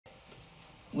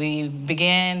We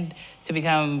began to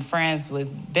become friends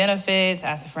with benefits.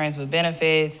 After friends with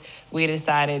benefits, we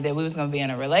decided that we was going to be in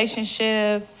a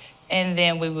relationship, and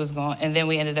then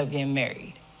we ended up getting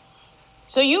married.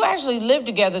 So you actually lived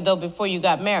together, though, before you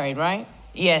got married, right?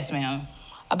 Yes, ma'am.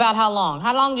 About how long?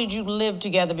 How long did you live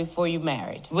together before you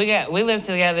married? We lived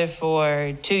together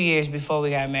for 2 years before we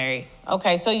got married.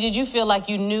 Okay, so did you feel like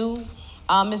you knew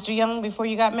Mr. Young before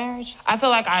you got married? I feel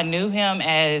like I knew him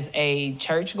as a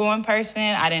church-going person.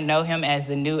 I didn't know him as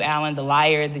the new Alan, the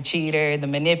liar, the cheater, the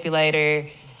manipulator,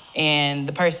 and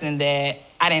the person that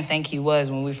I didn't think he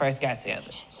was when we first got together.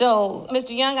 So,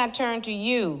 Mr. Young, I turn to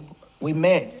you. We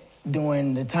met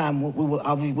during the time we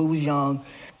was young.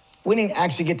 We didn't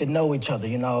actually get to know each other,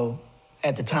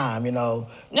 at the time, No,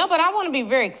 but I want to be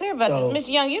very clear about this. Miss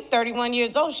Young, you're 31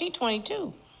 years old. She's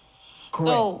 22. Correct.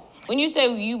 So when you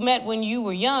say you met when you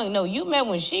were young, no, you met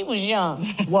when she was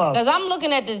young. Well, because I'm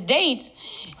looking at this dates,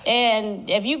 and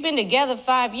if you've been together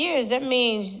 5 years, that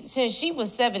means since she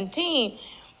was 17,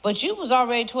 but you was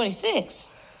already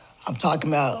 26. I'm talking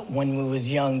about when we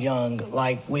was young,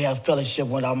 like we have fellowship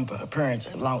with our parents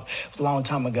it was a long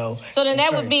time ago. So then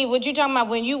that would be, what you talking about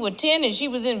when you were 10 and she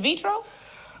was in vitro?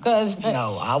 Because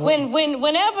no, I was.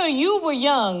 Whenever you were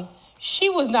young,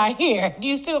 she was not here. Do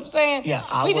you see what I'm saying?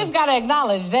 Yeah, we just got to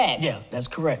acknowledge that. Yeah, that's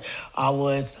correct.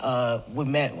 We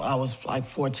met when I was like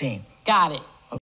 14. Got it.